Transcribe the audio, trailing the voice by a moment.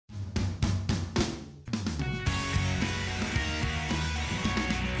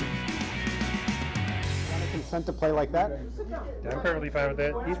consent to play like that? I'm perfectly fine with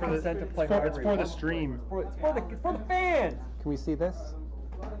that. He's consent to play. It's for the stream. It's for the fans. Can we see this?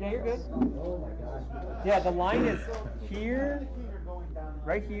 Yeah, you're good. Yeah, the line is here,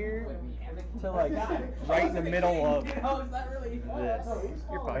 right here, to like right in the middle of this.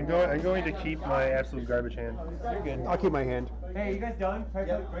 You're fine. I'm going to keep my absolute garbage hand. You're good. I'll keep my hand. Hey, you guys done?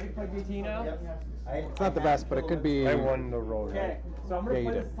 Ready to play JT now? It's not the best, but it could be. I won the roll. Okay, so I'm gonna Yeah, you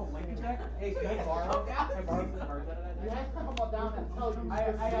play did. this to Lincoln deck. Hey, can I borrow some cards out of that deck?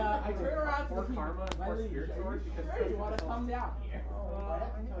 I turn around to the Karma and for Spirit Sword because you want to come down here.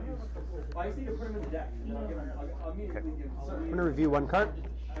 I just need to put him in the deck. I'll immediately give him. I'm going to review one card.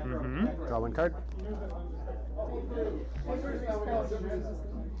 Mm-hmm. Draw one card.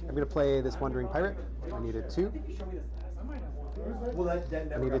 I'm going to play this Wandering Pirate. I need a 2.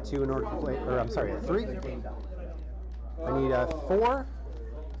 I need a 2 in order to play, or I'm sorry, a 3. I need a 4.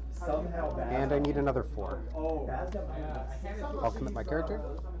 And I need another 4. I'll commit my character.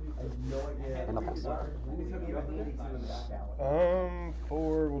 And I'll pass.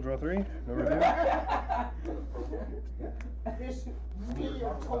 4, we'll draw 3. No review.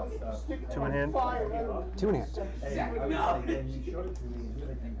 2 in hand. 2 in hand.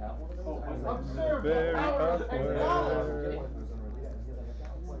 Very awkward.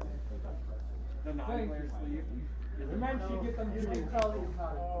 The non-player sleeve.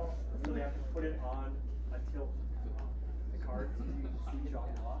 So they have to put it on until the cards you see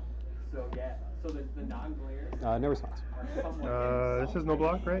Xianghua. So yeah, so the non-glares No response. are somewhat. This is no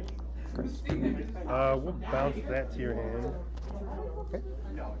block, right? We'll bounce that to your hand. Okay.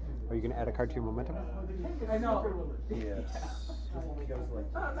 Are you going to add a card to your momentum? I know. Yes. I'm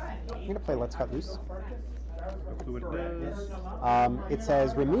going to play Let's Cut Loose. Let's see what it does. It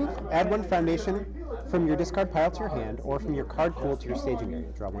says remove, add 1 foundation from your discard pile to your hand or from your card pool to your staging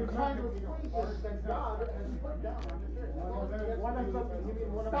area. Draw 1 card.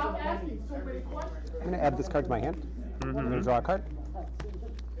 I'm going to add this card to my hand. I'm going to draw a card.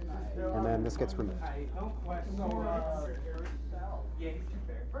 And then this gets removed. I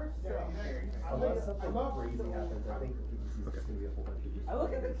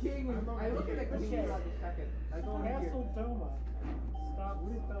look at the king. I look at the king like a second. I go Castle Doma. Stop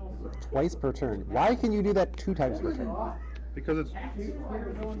spells. Twice per turn. Why can you do that 2 times per turn? Because it's.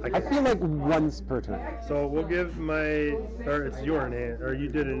 I feel like once per turn. So we'll give my. Or it's your hand. Or you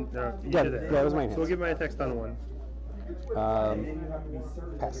didn't. You Yeah, did it. that was my hand. So we'll give my attack stun 1.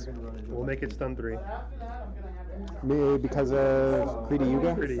 Pass. We'll make it stun 3. Maybe because of Greedy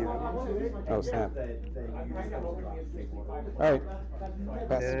Yuga? Pretty easy. Oh, snap. Alright.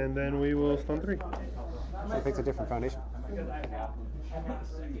 Pass. And then we will stun 3. So it picks a different foundation.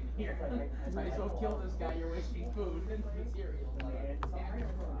 Might as well kill this guy. You're wasting food and material.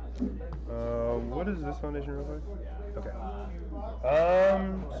 What does this foundation look like? Okay.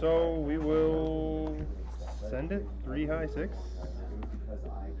 So we will send it 3 high 6.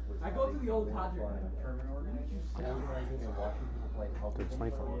 I go to the old Padre. To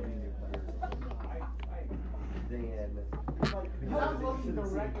 24.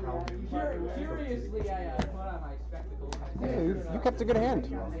 Curiously, I put on my spectacles. Hey, you kept a good hand.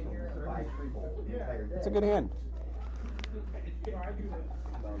 It's a good hand.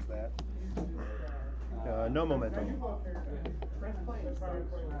 Bounce that. No momentum.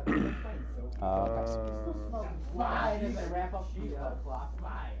 Pass. Fine, as I wrap up the clock.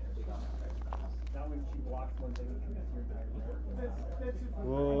 Fine. Now when she blocks one thing,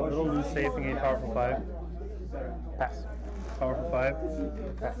 Well, it'll lose safe and gain powerful 5. Pass. Powerful 5.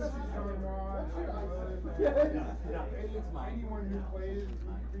 Pass.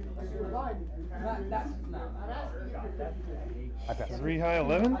 I pass. 3 high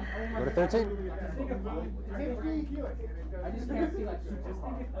 11. Go to 13. I just can't see like super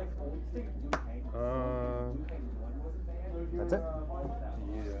That's it.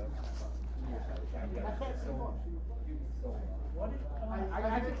 Yeah. I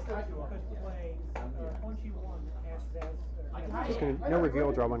just could play 21 as Just gonna no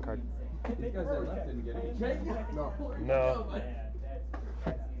reveal. Draw 1 card. No.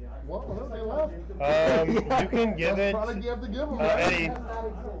 What? They left. You can give it. Product you have to give them. Eddie,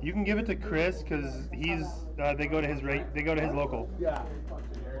 you can give it to Chris because he's. They go to his rate. They go to his local. Yeah.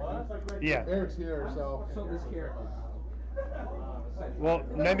 Yeah. Eric's here, so. So this character. Well,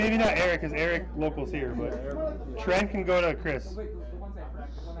 maybe not Eric because Eric local's here, but Trent can go to Chris. The ones I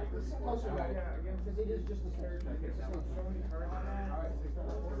practice, the one I because it is just a character.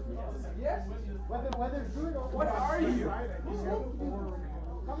 Yes. What are you?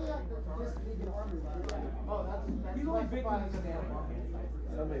 Coming up this big army. He's only big when he's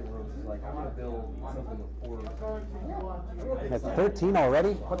Somebody was like, I'm gonna build something with 4. That's 13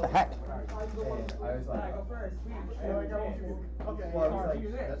 already? What the heck? And I was like, go first. well, I was like,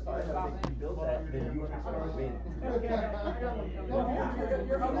 that's fine. I was like, you build that, then you have to win.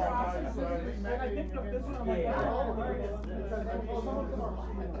 Your other options. When I picked up this one, I'm like, no, it's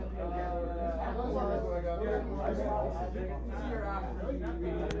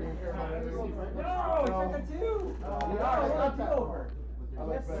like a 2. No, it's not 2 over.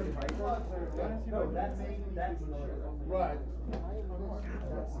 That's Right.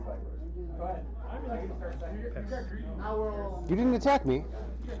 Go ahead. I'm gonna start second. You didn't attack me.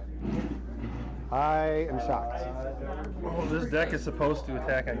 I am shocked. Oh, this deck is supposed to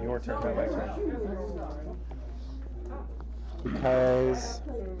attack on your turn, not my turn. Because...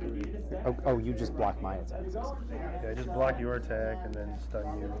 Oh, you just block my attacks. Yeah, just block your attack and then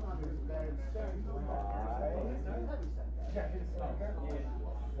stun you.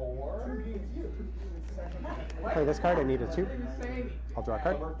 Play this card, I need a 2. I'll draw a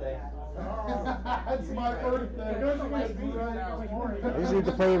card. That's my birthday. I just need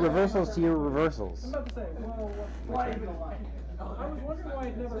to play reversals to your reversals. I'm about to say, well, why even? I was wondering why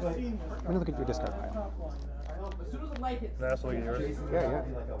I'd never seen this. Let me look at your discard pile. Top line. As soon as the light hits. Now let's look at yours. Yeah, yeah.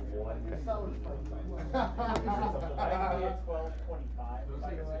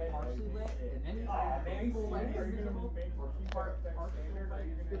 Partially lit, and then he's full light is invisible.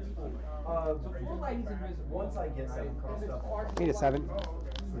 So full light is invisible. Once I get 7 crossed up, Need a 7.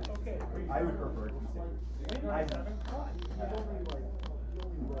 I would prefer it to be 6.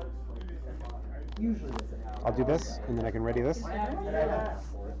 Usually it's an hour. I'll do this, and then I can ready this. And I have to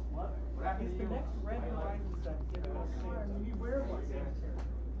for it. Is the next red and white set giving us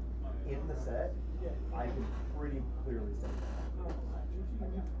In the set, I can pretty clearly say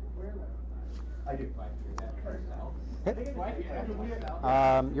I do. Hit.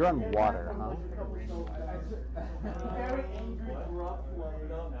 You're on water, huh? Very angry, rough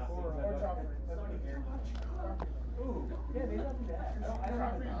Ooh, yeah, maybe I'll do that. I don't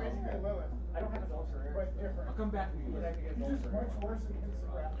have an ulcer. I'll come back to you.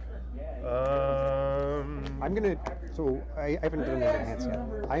 I'm gonna. So I haven't done the enhance yet.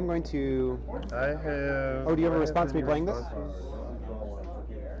 I'm going to. I have. Oh, do you have a response to me playing this?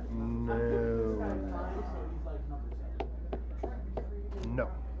 No. No.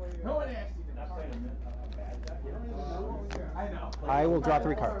 No one asked you to I know. I will draw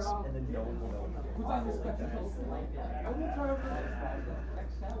 3 cards. And then no one will know. Who's on this spectrum?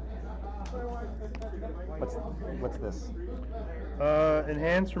 What's this?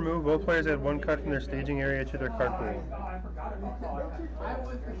 Enhance, remove. Both players add 1 card from their staging area to their card pool. I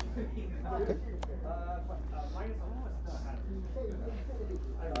was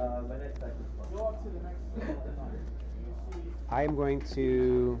My next deck is fun. I am going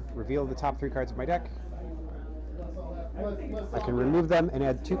to reveal the top 3 cards of my deck. I can remove them and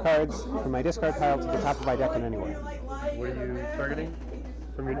add 2 cards from my discard pile to the top of my deck in any order. What are you targeting?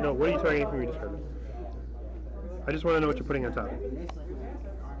 From your what are you targeting from your discard? I just want to know what you're putting on top.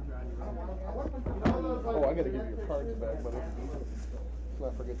 Oh, I gotta give you your cards back, buddy. Let's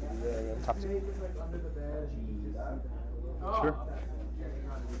not forget to do that again. Top 2. Sure.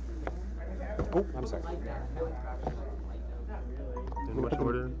 Oh, I'm sorry. In which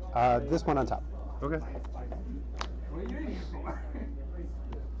order? This one on top. Okay. What are you here for?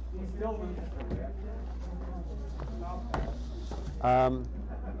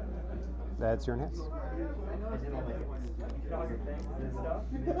 That's your enhance.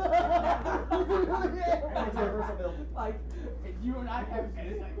 Like, if you and I have and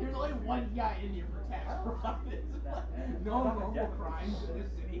it's like, there's only one guy in here for tax profits. No normal crimes in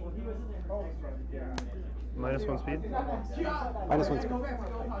this city. -1 speed. Minus 1 speed. Go back to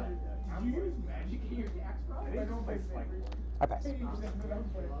 100. Did you use magic in your tax profits? I pass. If I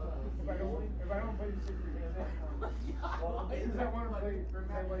don't play the secret hand, because I want to play,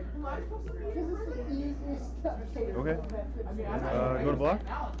 Am I supposed to be Okay. I mean, Go to block.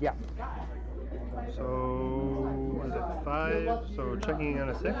 Yeah. So what is it? 5. So checking on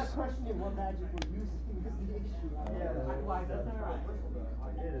a 6.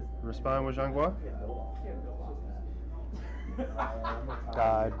 Respond with Xianghua.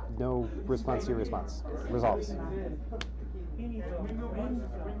 No response to your response. Resolves. he needs a win card.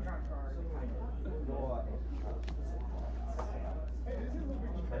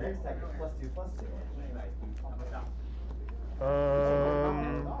 My next deck is +2/+2. Oh,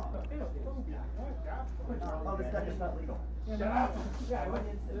 this deck is not legal.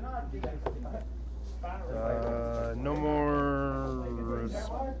 No more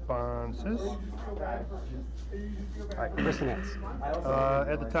responses. Alright, first enhance.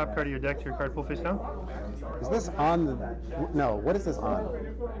 Add the top card of your deck to your card pool face down. Is this on the... No, what is this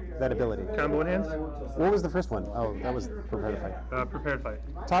on? That ability. Combo enhance. What was the first one? Oh, that was prepare to fight. Prepared fight.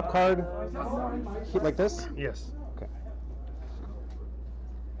 Top card, like this? Yes. Okay.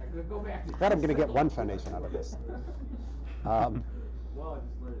 Glad I'm going to get one foundation out of this. So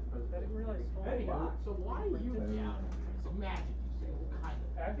why are you down? So magic, you say, kind of.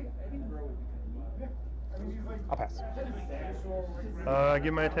 I think Bro would be kind of neat. I mean, he's like. I'll pass.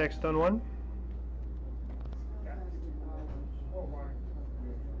 Give my attack stun 1.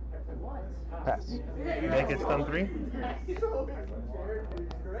 Pass. Make it stun 3.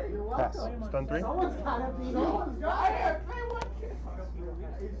 Pass. Stun 3. Someone's gotta be. Someone's gotta be.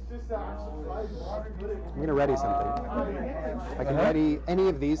 I'm going to ready something. I can ready any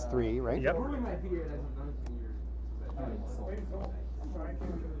of these 3, right? Yep.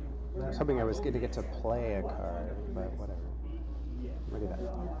 I was hoping I was going to get to play a card, but whatever. Ready that.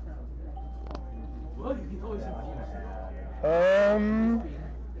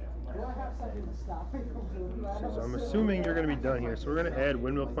 So I'm assuming you're going to be done here. So we're going to add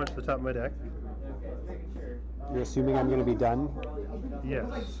Windmill Punch to the top of my deck. You're assuming I'm going to be done? Yes.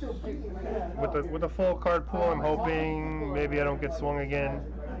 With a full card pool, I'm hoping maybe I don't get swung again.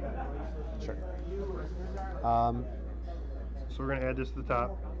 Sure. So we're going to add this to the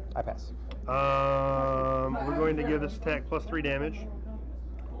top. I pass. We're going to give this attack plus 3 damage.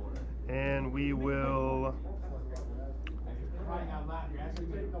 And we will...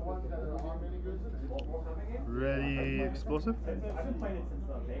 Ready explosive?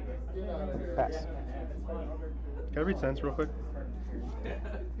 Pass. Can I read sense real quick?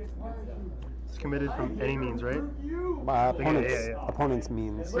 It's committed from any means, right? Opponents, yeah. opponents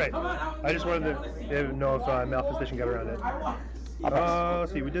means. Right. I just wanted to know if Malfestation got around it.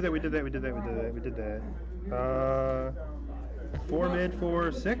 Let's see. We did that. 4 mid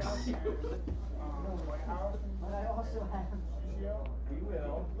for 6.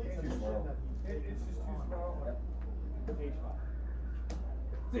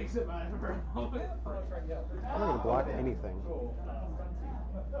 Takes it by for a moment. I'm not going to block anything.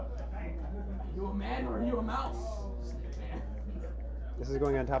 You a man or are you a mouse? This is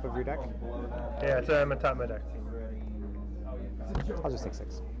going on top of your deck? Yeah, it's on top of my deck. I'll just take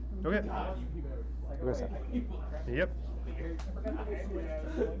 6. Okay. We're going to set. Yep.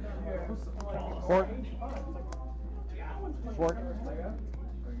 4. 4.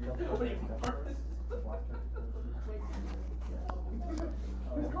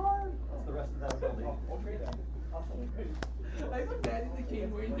 That's the rest of that building. I imagine the king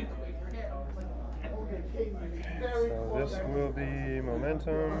wearing the quick hair. So this will be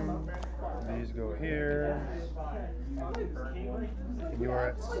momentum. These go here. And you are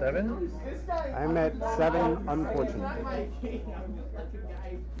at 7? I'm at 7, unfortunately.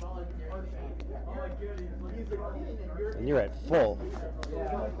 And you're at full.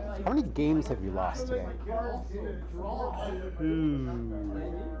 How many games have you lost today?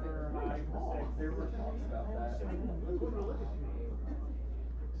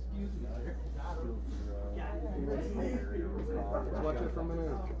 Let's watch it for a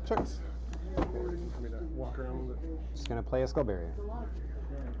minute. Sure. Walk around with it. Just gonna play a skull barrier.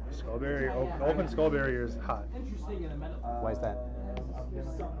 Skull barrier. Open skull barrier is hot. Why is that?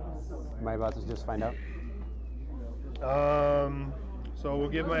 Am I about to just find out? So we'll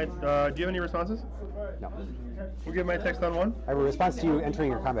give my. Do you have any responses? No. We'll give my text on 1. I have a response to you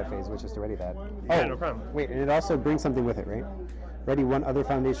entering your combat phase, which is to ready that. Yeah, no problem. Wait, and it also brings something with it, right? Ready 1 other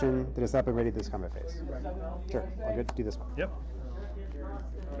foundation that is up and ready this combat phase. Sure, I'll go do this one. Yep.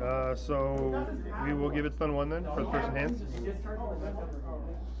 So we will give it stun 1 then for the first enhance.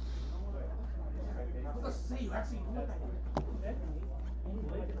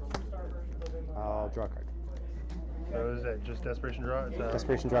 I'll draw a card. So is that just desperation draw? It's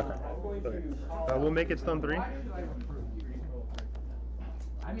Desperation draw card. Okay. We'll make it stun 3. I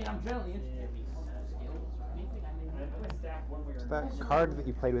mean, I'm generally interested in these skills or anything. I mean, So that card that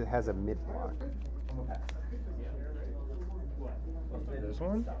you played with has a mid block. This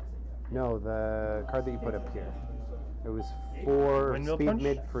one? No, the card that you put up here. It was 4 Windmill speed punch?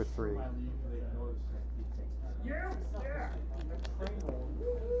 mid for 3.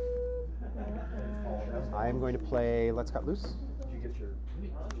 I'm going to play Let's Cut Loose.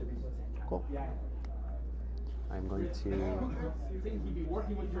 Cool. I'm going to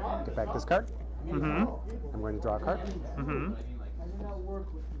get back this card. Mm-hmm. I'm going to draw a card. Mm-hmm.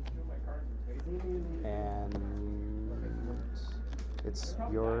 And it's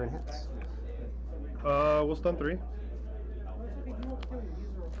your enhance. We'll stun 3.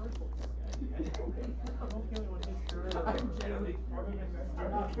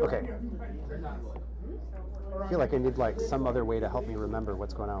 Okay. I feel like I need like some other way to help me remember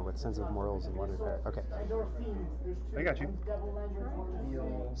what's going on with sense of morals and one repair. Okay. I got you.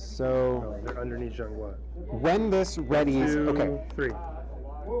 So They're underneath Xianghua. when this readies, 2, okay. 3.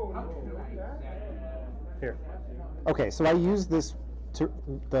 Here. Okay, so I use this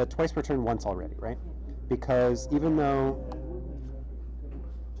the twice per turn once already, right? Because even though,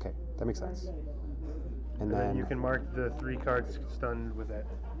 okay, that makes sense. And then you can mark the 3 cards stunned with that.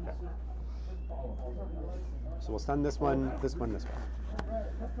 Okay. So we'll stun this one, this one, this one.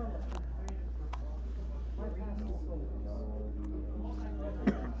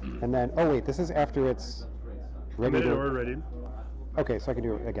 And then, oh wait, this is after it's ready Committed to... or ready. Okay, so I can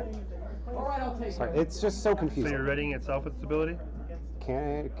do it again. All right, I'll take Sorry, it. it's just so So confusing. you're readying itself with its ability?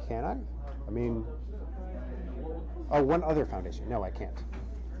 Can I? I mean... Oh, one other foundation. No, I can't.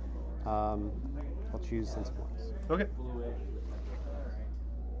 I'll choose Sense of Morals. Okay.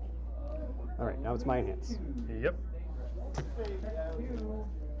 All right, now it's my hands. Yep.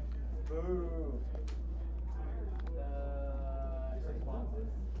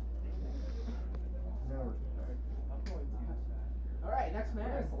 All right, next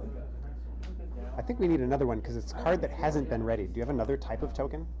man. I think we need another one because it's a card that hasn't been ready. Do you have another type of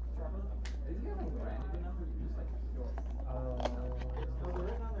token?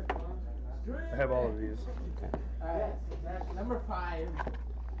 I have all of these. Okay. All right, number 5.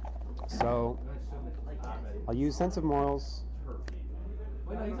 So I'll use Sense of Morals.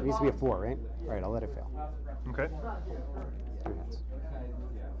 It needs to be a 4, right? All right, I'll let it fail. Okay. 3 hands.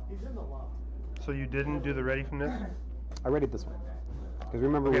 So you didn't do the ready from this? I readied this one. Because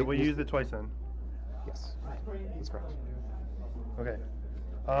remember, Okay, we'll use it twice then. Yes, that's correct. Okay.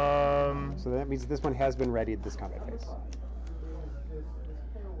 So that means this one has been readied this combat phase.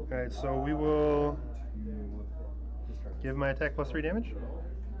 Alright, so we will give my attack plus 3 damage.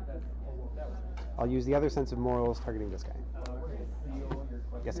 I'll use the other Sense of Morals targeting this guy.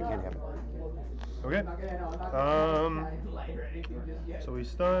 Yes, I can have it. Okay. So we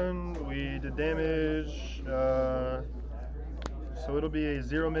stunned, we did damage, so it'll be a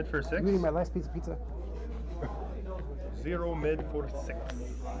 0 mid for 6. You eating my last piece of pizza? 0 mid for 6.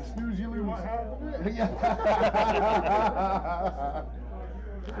 It's usually what happens.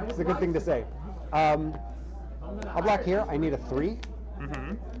 It's a good thing to say. I'll block here. I need a 3.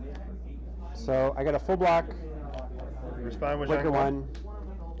 Mm-hmm. So I got a full block. Respond with Breaker Xianghua. 1.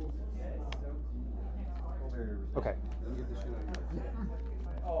 Okay.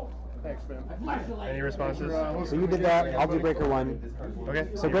 Thanks, man. Any responses? So you did that. I'll do Breaker 1. Okay.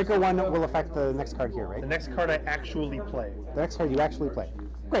 So Breaker 1 will affect the next card here, right? The next card I actually play. The next card you actually play.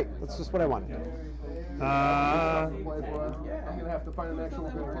 Great. That's just what I wanted. I'm gonna have to find an actual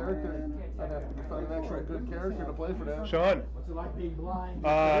good character. I'd have to find an actual good character to play for that. Sean, What's it like being blind?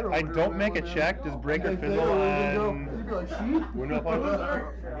 I don't make a check. Does Breaker fizzle on You'd be like, sheep? windmill punch?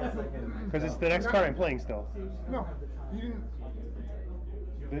 Because it's the next card I'm playing still. No, you didn't.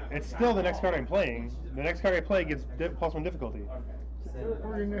 It's still the next card I'm playing. The next card I play gets +1 difficulty.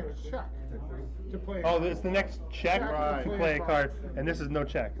 Or your next check to play. Oh, it's the next check Right. to play a card, and this is no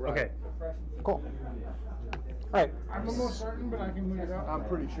check. Okay. Cool. All right. I'm almost certain, but I can look it up. I'm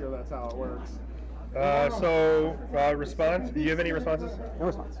pretty sure that's how it works. Response. Do you have any responses? No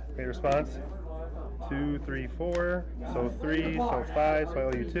response. Okay, response. 2, 3, 4. So 3, so 5, so I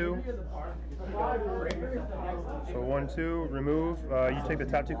owe you 2. So 1, 2, remove. You take the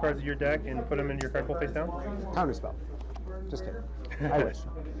top 2 cards of your deck and put them into your card pool face down. Counterspell. Just kidding. I wish.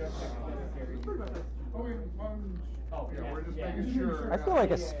 Yeah, we're just making sure. I feel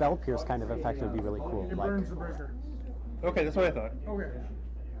like a Spell Pierce kind of effect would be really cool. It Like, burns the breaker. Okay, that's what I thought. Okay.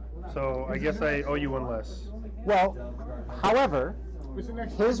 So I guess I owe you 1 less. well, however, What's the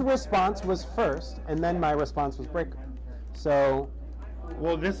next his response was first, and then my response was Breaker. So,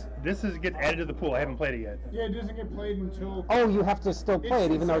 Well, this gets added to the pool. I haven't played it yet. Yeah, it doesn't get played until. oh, you have to still play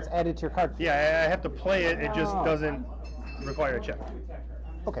it even though it's added to your card. Yeah, I have to play it. It just Oh. doesn't require a check.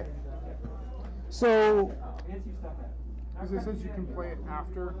 Okay. So, Because it says you can play it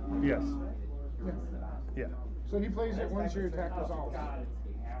after. Yes. Yeah. Yeah. So he plays it once your attack resolves.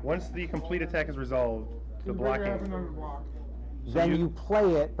 Once the complete attack is resolved, the breaker happened blocking. on the block. then you- you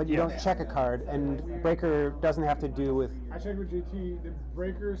play it, but you Yes. don't check a card, and Breaker doesn't have to do with... I checked with JT. The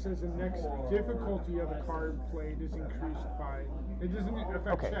breaker says the next difficulty of the card played is increased by. It doesn't affect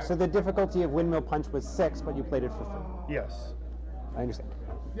Okay, check. so the difficulty of Windmill Punch was 6, but you played it for free. Yes. I understand.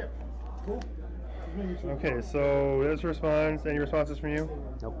 Yeah. Cool. Okay, so his response. Any responses from you?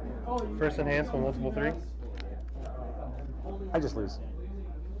 Nope. First enhance on multiple 3. I just lose.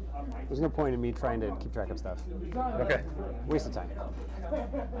 There's no point in me trying to keep track of stuff. Okay. Waste of time.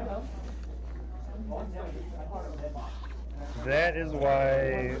 That is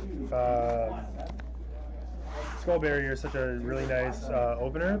why Skull Barrier is such a really nice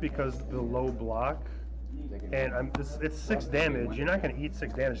opener, because the low block, and it's 6 damage. You're not going to eat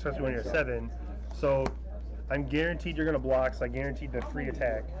 6 damage, especially when you're at 7. So I'm guaranteed you're going to block, so I guaranteed the free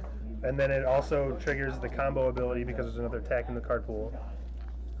attack. And then it also triggers the combo ability because there's another attack in the card pool.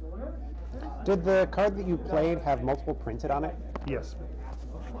 Did the card that you played have multiple printed on it? Yes.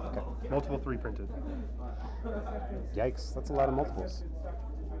 Okay. Multiple 3 printed. Yikes, that's a lot of multiples.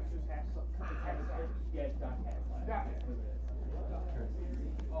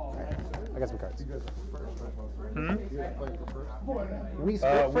 Alright, I got some cards. Hmm? We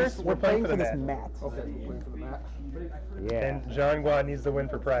split first, we're playing for this mat. mat. Okay, we're playing for the match. Yeah. And Xianghua needs the win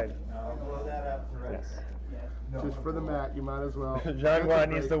for pride. Yes. Just for the mat, you might as well. Xianghua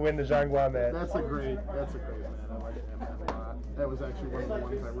needs to win the Xianghua match. That's a great mat. I like that mat a lot. That was actually one of the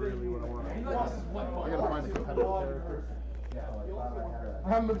ones I really would have wanted. I gotta find a competitive character. I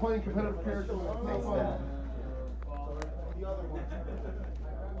haven't been playing competitive characters. It's not fun.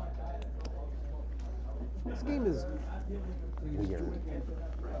 This game is weird.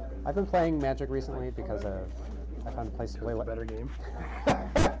 I've been playing Magic recently because I found a place to play A better game.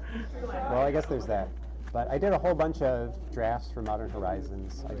 Well, I guess there's that. But I did a whole bunch of drafts for Modern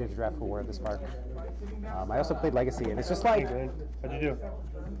Horizons. I did a draft for War of the Spark. I also played Legacy, and it's just like... How'd you do?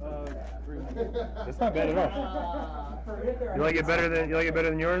 It's not bad at all. You like it better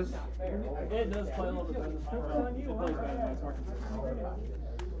than yours? It does play a little bit better. It plays better.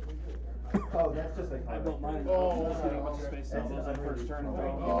 Oh, that's just like I built mine. Getting a bunch of space on those on first turn.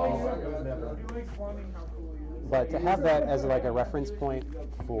 But to have that as like a reference point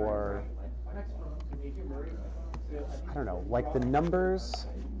for, I don't know, like the numbers,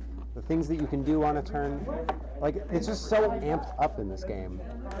 the things that you can do on a turn, like it's just so amped up in this game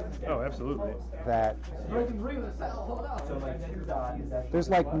Oh, absolutely. that there's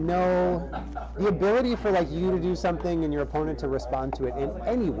like no, the ability for like you to do something and your opponent to respond to it in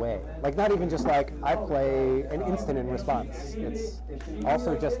any way. Like not even just like I play an instant in response. It's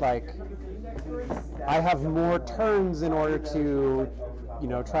also just like I have more turns in order to, you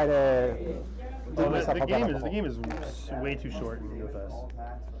know, try to dig myself The up out of game a is hole. way too short in UFS.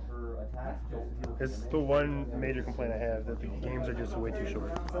 It's the one major complaint I have, that the games are just way too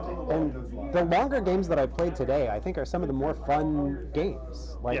short. And the longer games that I played today, I think, are some of the more fun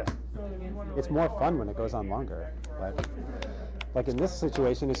games. Like, it's more fun when it goes on longer. But, like in this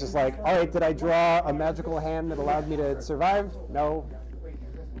situation, it's just like, all right, did I draw a magical hand that allowed me to survive? No.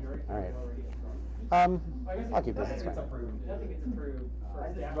 All right. I'll keep this. It's fine.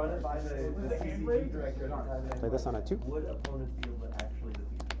 Play this on a 2.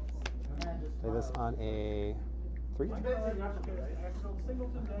 Play this on a 3.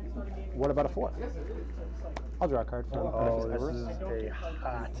 What about a 4? I'll draw a card from Oh, this Everest. is a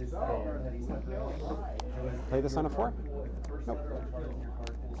hot hand. Play this on a 4? Nope.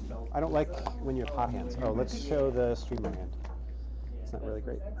 I don't like when you have hot hands. Oh, let's show the streamer hand. It's not really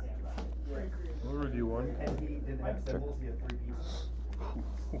great. We'll review one. And he didn't have symbols, he had 3 pieces.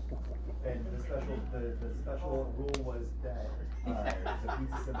 And the special rule was that the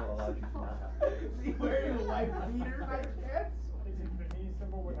pizza symbol allowed you to not have. Is he wearing a white beater by chance?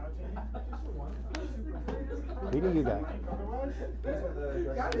 Who do you got?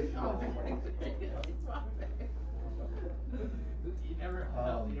 Got it.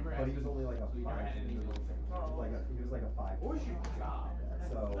 Oh, you never But he was only like a 5. He was like a 5. What was your job?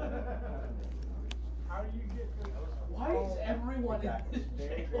 So. How do you get to... Why is everyone in this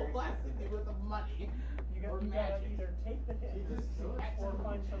jail blasting me with the money? You got to either take the hit or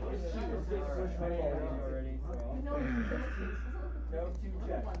find somebody to already. No, Go to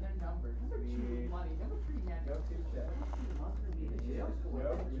check. their numbers. Those are cheap money. Never free magic. Go to check.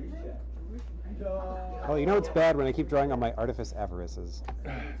 Oh, you know it's bad when I keep drawing on my Artifice Avarices.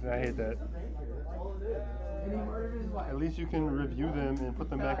 I hate that. And he murdered his wife. At least you can review them and put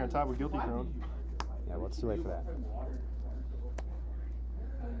them back on top of Guilty Crown. Yeah, well, it's too late for that.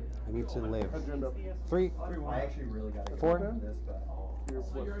 I need to live. 3. I actually really got to 4. this,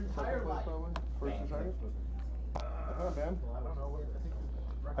 but. Your entire life. First and second? That's not bad.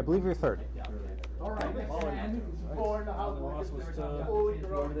 I believe you're 3rd. All right, next man. Born the house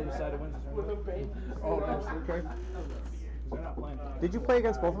Whoever they decide to win this with a baby. Oh, nice. Okay. They're not playing. Did you play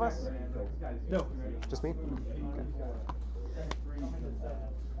against both of us? No. Just me? Okay.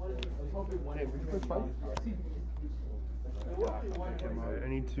 I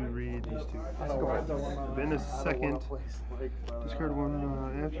need to read these two. Then a second. Discard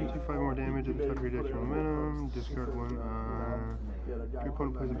one. After you take 5 more damage at the top of your deck's momentum. Discard one. Your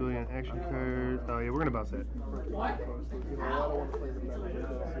opponent plays ability on action card. Oh yeah, we're gonna bounce that. What? You know, I don't want to play the meta.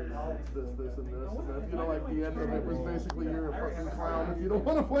 This, and this. And if you don't like the end of it was basically you're a fucking clown. If you don't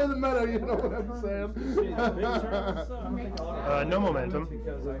want to play the meta, you know what I'm saying? No momentum.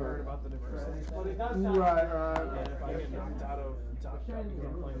 Because I heard about the diversity. Right. And if I get knocked out of top shot because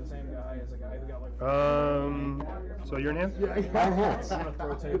I'm playing the same guy as a guy who got like. So you're in hand? Yeah. I'm hands. I'm gonna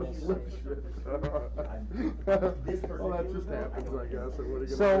throw tables. Well, that just happens, I guess. What are you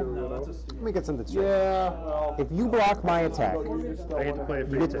So, gonna do, let me get something straight. Yeah. If you block my attack, I get to play a you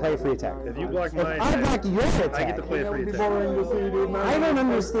free get to play a free attack. If you block my If I block your attack, I get to play a free attack. I don't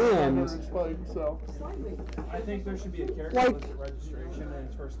understand. I think there should be a character Like- list at registration and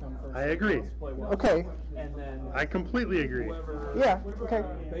it's first come first. I agree. served, play well. Okay. And then I completely agree. whoever. Yeah, okay.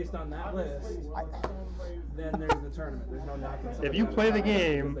 Based on that list, then there's the tournament. There's no knocking. If you play the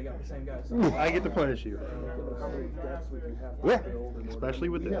game, they got the same guys. I get to punish you. Yeah. Especially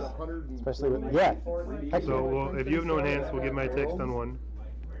with this. Especially with, yeah. Heck So, yeah. well, if you have no enhance, we'll give my attack stun 1.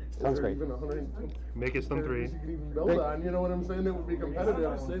 Sounds great. Make it stun 3. You can even build on, you know what I'm saying? It would be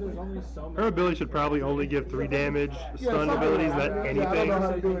competitive. Say there's only so many. Her ability should probably only give 3 damage. Stun abilities, not anything.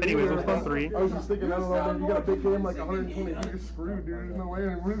 Anyways, we'll stun 3. I was just thinking, I don't know, man, you got a big game like 120, you're screwed, dude. There's no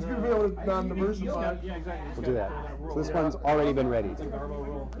way we're just gonna be able to non-diversify. Yeah, exactly. We'll do that. So this one's already been ready. It's a Garbo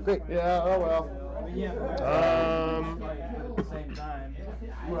roll. Great. Yeah, oh well. I mean, yeah. At the same time.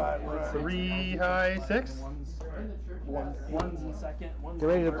 Right. 3 high 6. One's in second. One's Get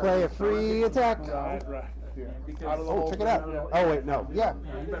ready to play a free attack. Right. Yeah. Out of the Oh, whole check it out. thing, Oh, wait, no. Yeah.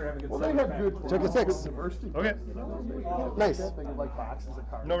 Yeah, you better have a good Well, they second have pack. good. Took a 6. Diversity. Okay. Nice. Think of like boxes of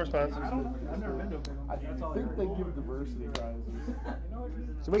cards. No response. I've never been to a big one. I think they give diversity prizes.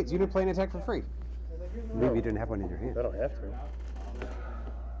 So wait, so you didn't play an attack for free? Maybe you didn't have one in your hand. I don't have to.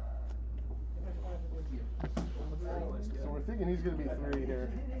 So we're thinking he's gonna be 3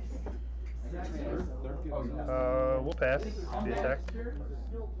 here. We'll pass the attack.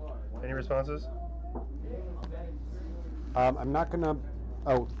 Any responses? I'm not gonna.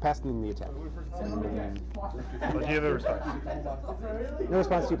 Oh, passing the attack. Well, do you have a response? No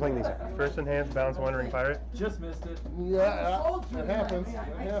response to you playing the attack. First enhance, bounce 1, ring pirate. Just missed it. Yeah, it happens. It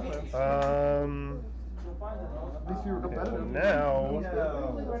happens. At least you were competitive. Now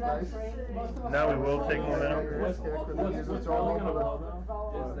we will take momentum. What's really gonna blow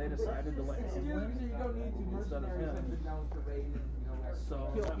though is they decided to let him win instead of him. So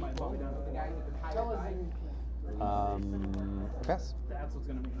that might blow me down. Pass. That's what's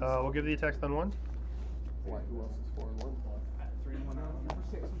gonna be. We'll give the attack stun 1. Why? Who else is 4 and 1? 3 and 1.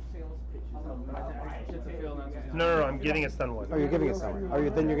 It's a field. No, I'm giving it stun 1. Oh, you're giving us someone. Oh,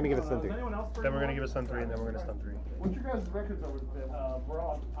 then you're gonna give us stun 3. Then we're going to give it stun 3, and then we're going to stun 3. What's your guys' records over the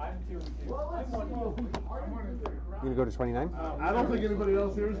table? I'm 2 and 2. You gonna go to 29? I don't think anybody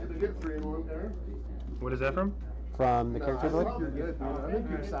else here is gonna get 3 and 1 there. What is that from? From the I character think ability? you're good, dude. I think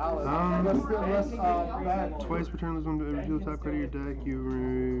you're solid. Um, Unless bad. Twice per turn, lose 1 to reveal the top card of your deck. You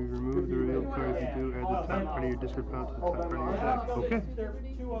remove the revealed card. If you do, add the top card of your discard pile to the top card of your deck. Okay. They're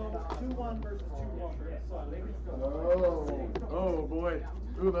 2-1 versus 2-1. Oh boy.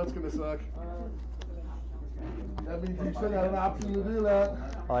 Ooh, that's gonna suck. That means you should have an option to do that.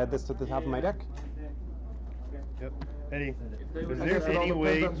 I'll add this to the top of my deck. Yep. Eddie, is I guess there it all any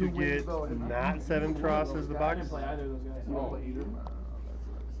way depends on to who wins, get though. not 7 cross as the I box? didn't play either of those guys. You don't play either?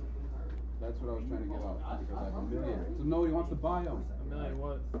 That's what I was trying to get out because I have a million. So nobody wants to buy them. A million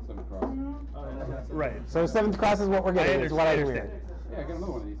what? 7 cross. Oh, yeah, that's it. Right. So 7th cross is what we're getting. Is what I understand. hear. Yeah, I got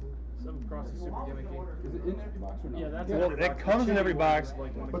another one of these. 7 cross is super gimmicky. Is it in every box or not? Yeah, that's Well, in every it box. comes in every box,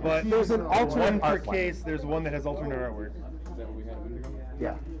 But but There's an alternate one per art one. case, there's one that has alternate artwork. Is that what we had a minute ago?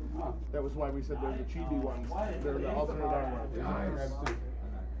 Yeah. That was why we said there's the chibi ones. They're the alternate artwork. Yeah, I grabbed 2.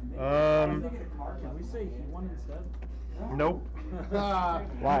 Can we say he won instead? Nope. Ah,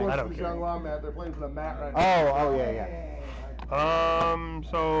 Why? he I wants don't the care. Xianghua mat. They're playing for the mat right now. Oh, yeah.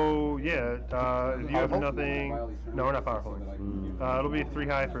 So yeah, if you have nothing, no, we're not powerful. It'll be 3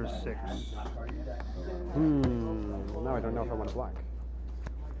 high for 6. Now I don't know if I want to block.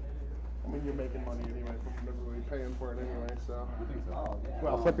 I mean, you're making money anyway from everybody paying for it anyway, so. I think so.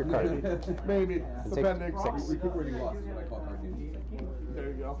 Well, flip your card. Maybe. take Depending. 6. Recuperating losses is what I call card games. There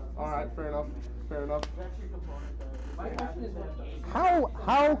you go. Alright, fair enough. Fair enough.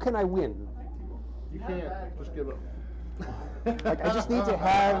 How can I win? You can't. Just give up. Like, I just need to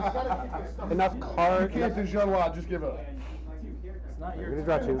have enough You cards. can't do Xianghua, just give up. not I'm your gonna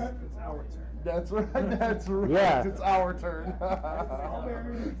draw turn. two. It's our turn. That's right. That's right. Yeah. It's our turn. I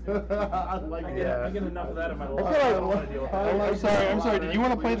like I it. get enough of that in my I life. feel I like- don't want to deal with I that. like I'm sorry. that I'm a sorry. lot, Did you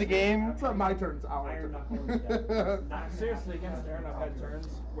want to play the game? It's not my turn. It's our turn. Seriously, against Aaron, I've had turns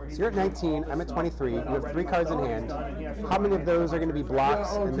where he's So you're at 19, I'm at 23. You have 3 cards in hand. How many of those are going to be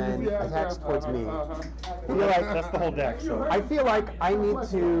blocks and then attacks towards me? I feel like That's the whole deck. So I feel like I need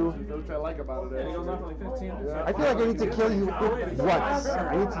to. Which I like about it. he goes off like 15. I feel like I need to kill you once.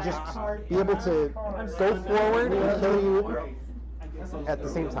 I need to just be able to go forward and kill you at the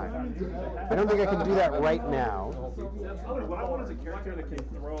same time. I don't think I can do that right now. What I want is a character that can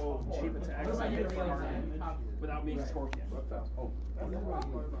throw cheap attacks and hit for hard damage without being a scorpion.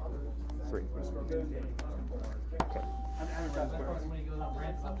 3. Okay.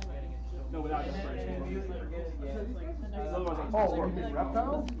 No, without inspiration. Oh, you mean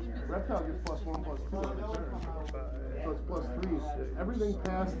reptile? Reptile gets +1/+2 every turn. So it's +3. Everything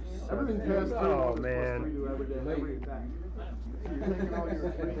past 2 Oh, is man. +3 to every attack. You're taking all your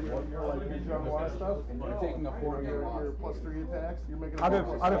like your Xianghua stuff. You're taking a 4 Your +3 attacks. You're making a Out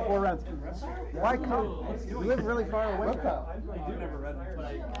of 4 rounds. Why come? You live really far away. reptile. I've never read that, but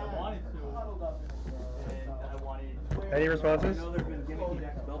I wanted to. And I wanted. any responses? I know there's been gimmicky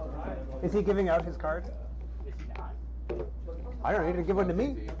decks built around it. Is he giving out his cards? Is he not? I don't need to give one to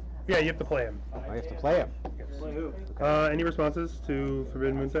me. Yeah, you have to play him. I have to play him. Play who? Any responses to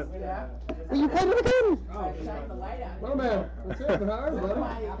Forbidden Moonset? Well, you played him again! Oh man, what's happening, huh,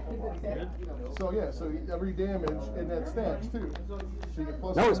 everybody? So yeah, so every damage and that stacks too. So you get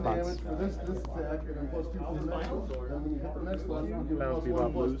 +1 response. damage for this attack, and then +2 for the next one. And when you hit the next one, you get Bounce, +1,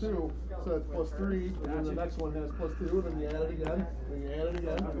 bebop, blues. +2. So it's +3, and then the next one has +2, and then you add it again, then you add it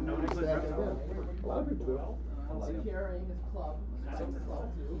again, and then you stack it again. A lot of people do. Carrying his club. I just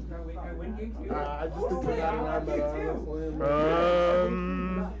think we got an arm better, honestly.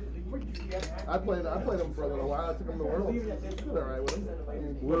 I played him for a little while. I took him to Worlds. Did alright with him. I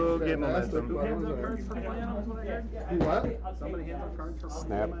mean, We'll get fantastic, momentum. but it was Cards for playing him is what I heard. You what? Somebody hands out cards for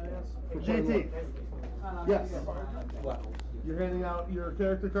Snap. JT. Yes. You're handing out your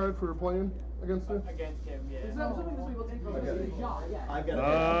character card for playing against him? Against him, yeah. I've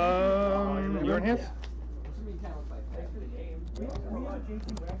got Your enhance?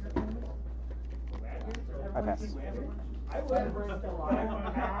 I pass.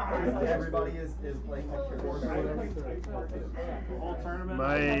 Everybody is playing like Whole tournament.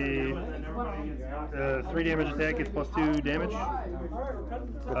 My 3 damage attack gets +2 damage.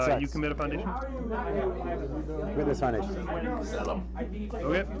 You commit a foundation. With this foundation.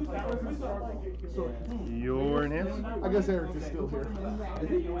 Okay. Your enhance. I guess Eric is still here.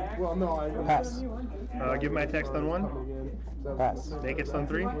 Well, no, I Pass. Give my attack stun 1. Pass. Make it stun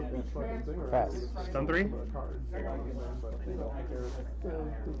 3. Pass. Stun 3.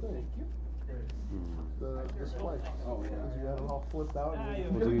 The splice. Oh, yeah. You have it all flipped out.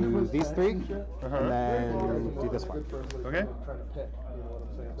 And We'll do these 3, Uh-huh. and then do this one. Okay. Trying to pick, you know what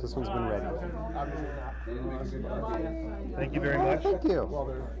I'm saying? This one's been ready. Obviously not. Thank you very much. Thank you. Well,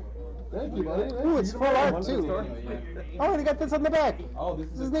 thank you, buddy. Ooh, it's full art too. Oh, and he got this on the back. Oh, this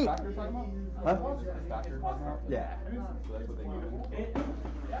This is is the neat. factor you're talking about? Huh? The factor you're talking about? Yeah. So that's what they give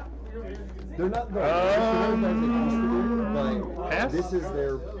They're not Um, but pass? this is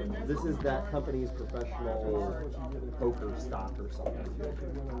that company's professional poker stock or something.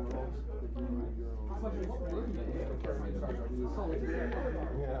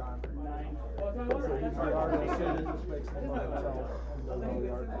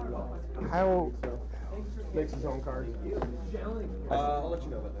 How? Makes his own card. I'll let you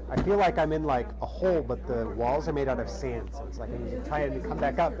know about that. I feel like I'm in like a hole, but the walls are made out of sand, so it's like I need to try and come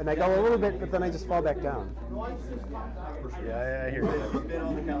back up, and I go a little bit, but then I just fall back down. Yeah, I hear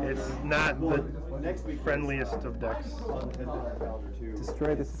you. It's not the friendliest of decks.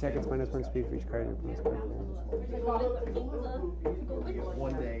 Destroy this attack. It's -1 speed for each card. Your opponent's card.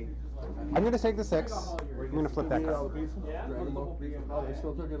 One day. I'm gonna take the 6. I'm gonna flip that All card. the pieces? Dragon Ball. Oh, they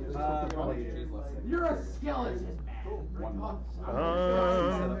still took it. They still took it. Probably. You're a skeleton, man.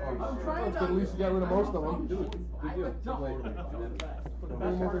 At least you got rid of most of them. Good deal. Put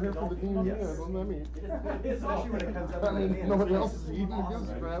them over here for the team. Yeah, doesn't that mean? I mean, nobody else is eating the gives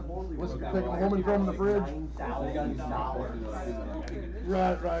a crap. Unless you take them home and throw them in the fridge.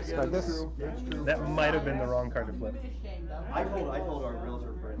 Right, yeah, Start that's this. true. That's true. That might have been the wrong card to flip. I told our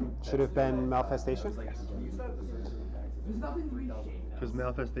realtor friend. Should have been Malfestation. Like, can you use that? There's nothing to be ashamed of. Because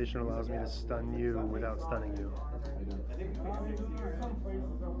Manifestation allows me to stun you without stunning you.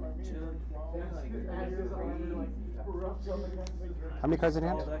 How many cards in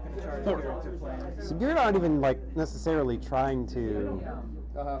hand? So you're not even like necessarily trying to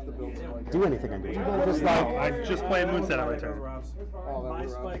I'll have to build some like do anything on your turn. Just like, I just play Moonset on my turn. My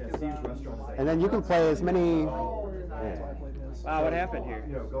spike is and then you can play as many. Wow, what happened here?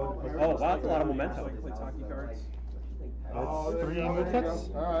 Oh, wow, that's a lot of momentum. play talkie cards. Oh, there 3 you go.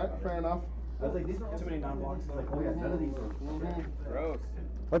 Mootsets? Alright, fair enough. Too many non-blocks. Gross.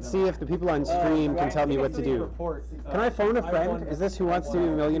 Let's see if the people on stream can tell me what to do. Can I phone a friend? Is this Who Wants to Be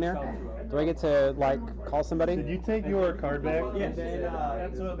a Millionaire? Do I get to like call somebody? Did you take your card back? Yeah,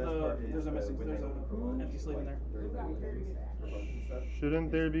 that's what there's an empty sleeve in there.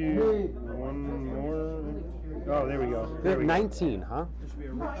 Shouldn't there be one more? Oh, there we go. There we go. 19, huh? There should be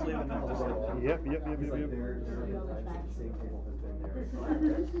a rich sleeve and an empty sleeve. Yep.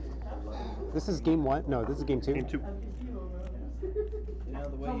 This is game 1? No, this is game 2. Game 2. You know,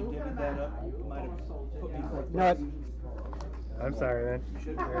 the way you divvied that up might have put me close. You know what? I'm sorry,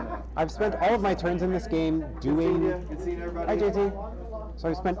 man. I've spent all of my turns in this game doing. Hi, JT. So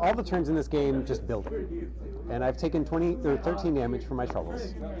I've spent all the turns in this game just building, and I've taken 13 damage from my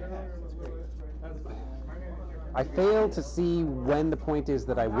troubles. I fail to see when the point is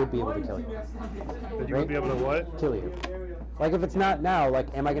that I would be able to kill you. But you would be able to what? Kill you. Like if it's not now, like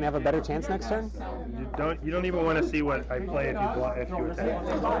am I gonna have a better chance next turn? You don't even want to see what I play if you attack.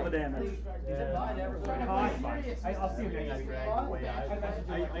 All the damage. I'll see if I can drag away. I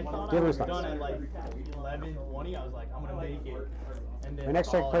thought Do you have a I was response? done at like 11:20. I was like, I'm gonna make it. And then My next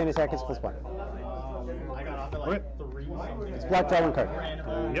check, play an attack is +1. I got off at like 3 something. It's black, draw one card. Ran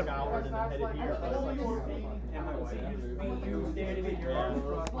home, Yep. showered, and then headed here.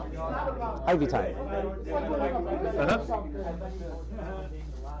 Ivy time.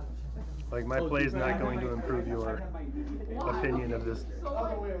 Like my play is not going to improve your opinion of this.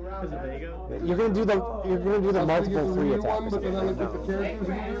 You're gonna do the multiple 3 attacks. But then I look at the characters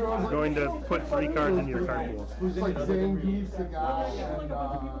and I'm going to put 3 cards into your card pool. It's like Zangief, the guy,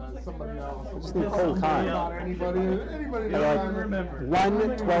 and somebody else. Just need Cold Con. Anybody Like, remember.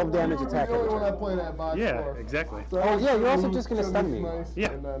 1 12 damage attack The every only one I turn. play that box Yeah, for. exactly. So Oh, yeah, you're also it's just gonna stun me. nice,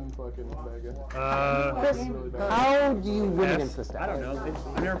 Yeah. And then fucking mega. Chris, how do you win Yes. against this deck? I don't know.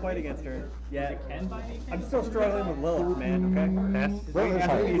 I've never played against her yet. I'm still struggling with Lilith, man, okay? Pass. Well, it's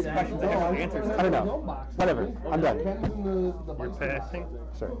Ask me fine. these questions, I have no answers. I don't know. Whatever. I'm done. You're passing.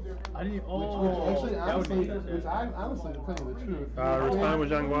 Sure. Actually, honestly, to tell you the truth. Respond with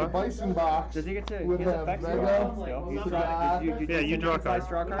The Xianghua. Bison box Does he get to? would He has have effects mega, still. He's Scott, Yeah, you draw a card.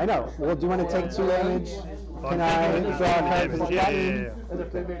 I know. Well, do you want to take 2 damage? Can I draw a card from the Yeah. deck? and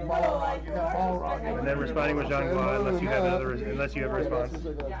if they make ball rock, you have ball rock. And then responding with Xianghua unless you have unless you have a response.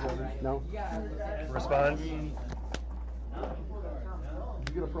 No. Respond. Did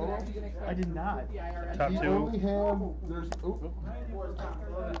you get a promo? I did not. Top You 2. only have,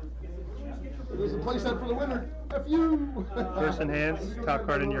 there's a playset for the winner. F you! First in hands. Top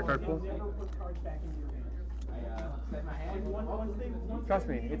card in your card pool. Trust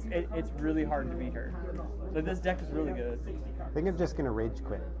me, it's really hard to beat her. But this deck is really good. I think I'm just gonna rage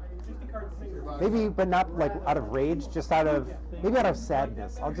quit. Maybe, but not like out of rage, just out of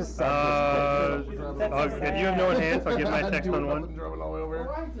sadness. I'll just sadness quit. If you have no enhance, I'll give my text on 1.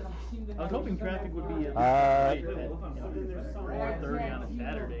 I was hoping traffic would be at Uh, 4:30 on a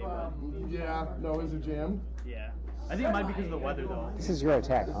Saturday, but Yeah, no, is it jammed? yeah. I think it might be because of the weather though. This is your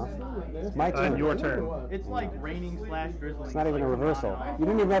attack, huh? It's my turn. Your turn. It's like raining / drizzling. It's not even a reversal. You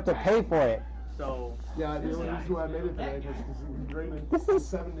didn't even have to pay for it. So Yeah, the only reason why I made it today was because it was raining. This is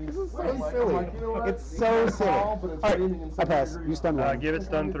 70s. so I'm like, silly. you know what? It's so silly. Fall, but it's All raining right, in I pass. 70 You stun one. Give it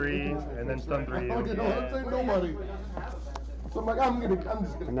stun 3 and then stun 3. Oh, you know what? Ain't nobody. So I'm like, I'm just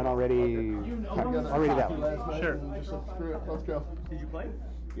gonna. And then already that one. Sure. Screw it, let's go. did you play?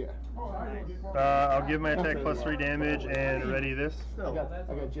 Yeah. I'll give my attack +3 damage and ready this. I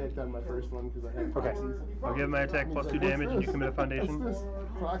got jacked on my first one because I had Okay. proxies. I'll give my attack +2 damage and you commit a foundation. What's this?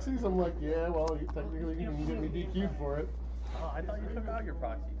 Proxies? I'm like, yeah, well, technically you can get me DQ'd for it. Oh, I thought you took out your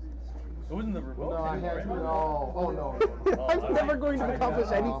proxies. It wasn't the revoke. No, I had to. Oh, no. I'm never going to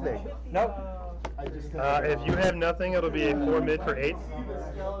accomplish anything. Nope. I just If you have nothing, it'll be a 4 mid for 8.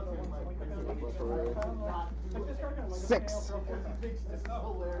 6.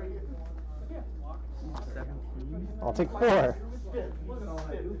 17. I'll take 4.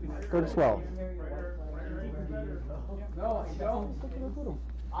 Go to 12.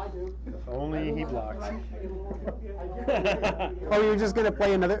 If only he blocked. Oh, you're just gonna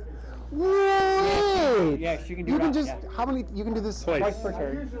play another. Wait! Yeah, she can do You can that, just, yeah. how many, you can do this Twice per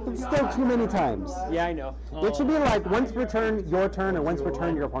turn. It's still too many times. Yeah, I know. It should be like once per turn, your turn, or once per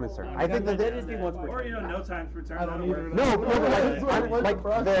turn, your opponent's turn. I think that that just be once per Or, turn. you know, no times per turn. I don't either. no, like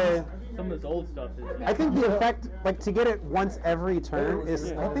the. Some of this old stuff is. I think the effect, like to get it once every turn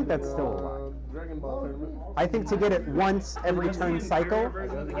is, I think that's still a lot. Dragon Ball tournament. I think to get it once every turn cycle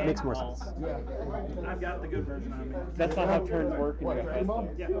makes more sense. Yeah. I've got the good version on me. That's not how turns work in What, UFS. Dragon Ball?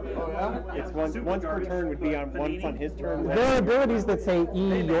 Yeah. Oh, yeah? It's once per turn would be on once on his turn. There are abilities that say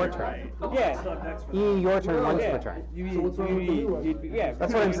E your turn. Yeah. E your turn once Yeah. per turn. So what's wrong with the new one? Yeah.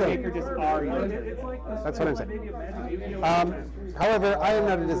 That's what I'm saying. Make her just R your turn. It's like this. That's what I'm saying. However, I am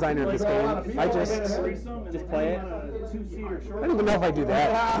not a designer of this game. I just play it. I don't even know if I do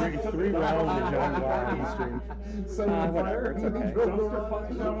that. Three rounds of Xianghua on Eastern. Whatever, it's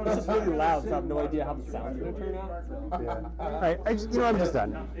okay. It's just really loud, so I have no idea how the sound's gonna turn out. Alright, I'm just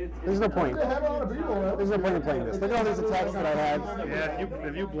done. There's no point. There's no point in playing this. Look at all these attacks that I have. Yeah,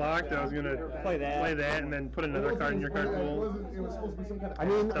 if you blocked, I was gonna Play that. and then put another card in your card pool. It was supposed to be some kind of. I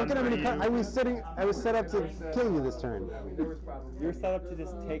mean, look at how many cards. I was set up to kill you this turn. You're set up to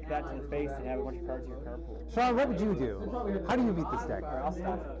just take that to the face and have a bunch of cards in your card pool. Sean, what would you do? How do you beat this deck? I'll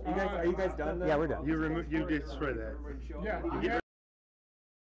stop. Are you guys done? Yeah, we're done. You destroy that. Yeah. You get